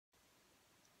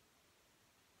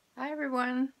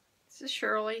everyone, this is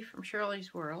Shirley from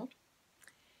Shirley's World,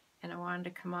 and I wanted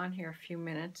to come on here a few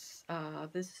minutes.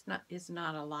 This is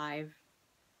not a live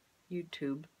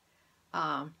YouTube.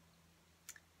 I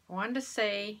wanted to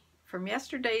say from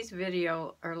yesterday's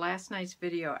video, or last night's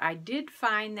video, I did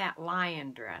find that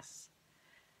lion dress,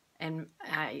 and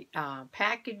I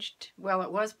packaged, well,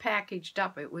 it was packaged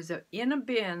up. It was in a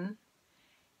bin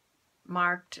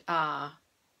marked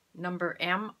number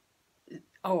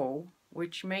MO,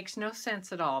 which makes no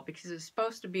sense at all because it's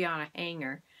supposed to be on a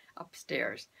hanger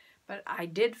upstairs. But I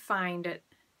did find it,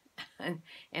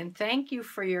 and thank you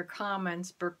for your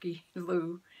comments, Berkey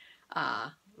Lou,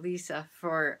 Lisa,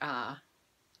 for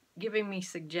giving me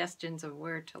suggestions of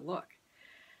where to look.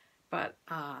 But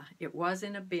it was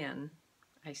in a bin.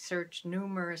 I searched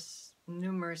numerous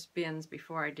bins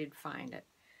before I did find it.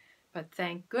 But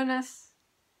thank goodness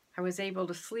I was able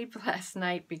to sleep last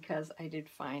night because I did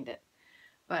find it.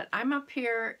 But I'm up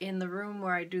here in the room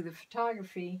where I do the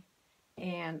photography,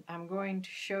 and I'm going to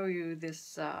show you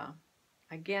this,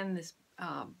 again, this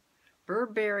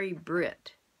Burberry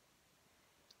Brit.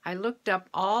 I looked up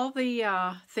all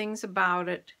the things about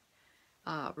it,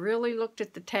 really looked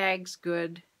at the tags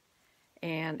good,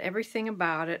 and everything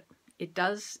about it. It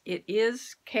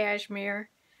is cashmere.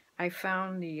 I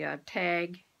found the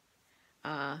tag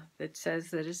that says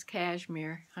that it's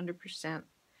cashmere, 100%.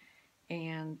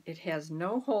 And it has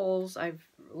no holes. I've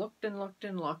looked and looked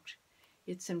and looked.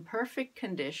 It's in perfect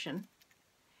condition.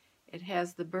 It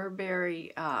has the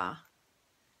Burberry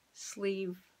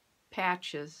sleeve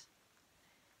patches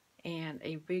and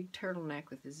a big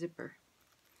turtleneck with a zipper.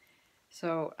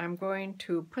 So I'm going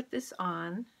to put this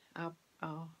on.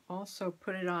 I'll also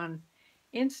put it on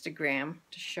Instagram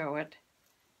to show it.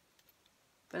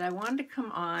 But I wanted to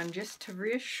come on just to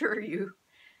reassure you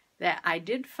that I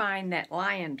did find that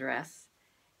lion dress,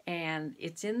 and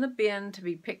it's in the bin to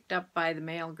be picked up by the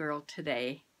mail girl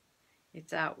today.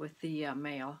 It's out with the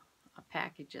mail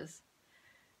packages.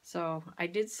 So I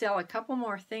did sell a couple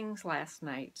more things last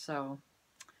night, so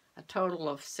a total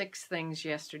of 6 things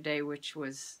yesterday, which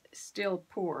was still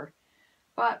poor.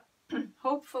 But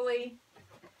hopefully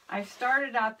I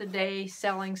started out the day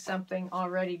selling something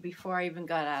already before I even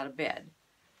got out of bed.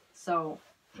 So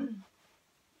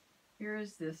here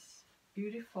is this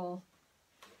beautiful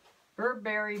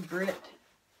Burberry Brit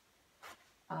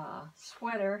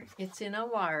sweater. It's in a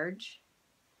large,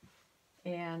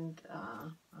 and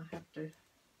I'll have to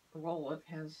roll it.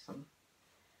 It has some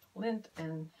lint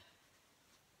and,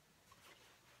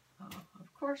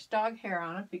 of course, dog hair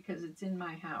on it because it's in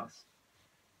my house.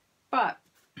 But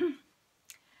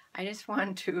I just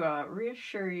wanted to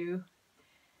reassure you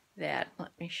that,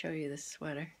 let me show you this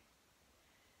sweater.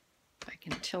 If I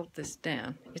can tilt this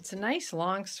down. It's a nice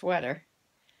long sweater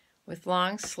with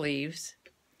long sleeves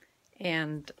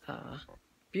and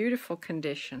beautiful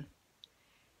condition.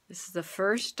 This is the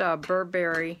first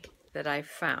Burberry that I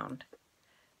found,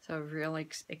 so I'm really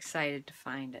excited to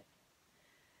find it.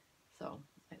 So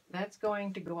that's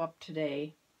going to go up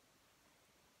today,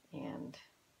 and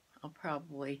I'll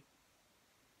probably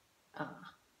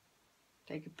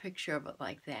take a picture of it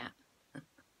like that.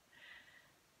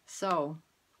 So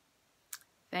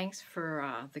thanks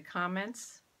for the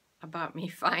comments about me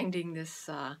finding this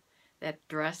that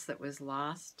dress that was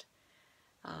lost.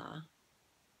 I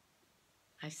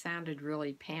sounded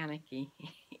really panicky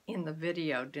in the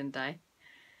video, didn't I?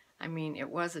 I mean, it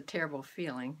was a terrible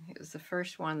feeling. It was the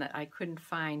first one that I couldn't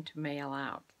find to mail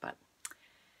out, but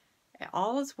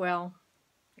all is well.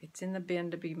 It's in the bin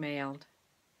to be mailed,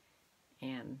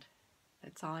 and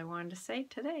that's all I wanted to say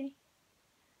today.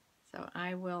 So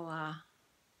I will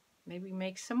maybe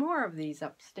make some more of these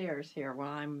upstairs here while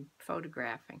I'm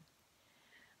photographing.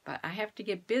 But I have to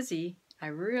get busy. I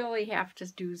really have to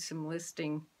do some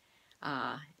listing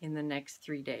in the next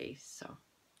 3 days. So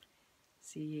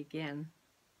see you again.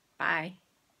 Bye.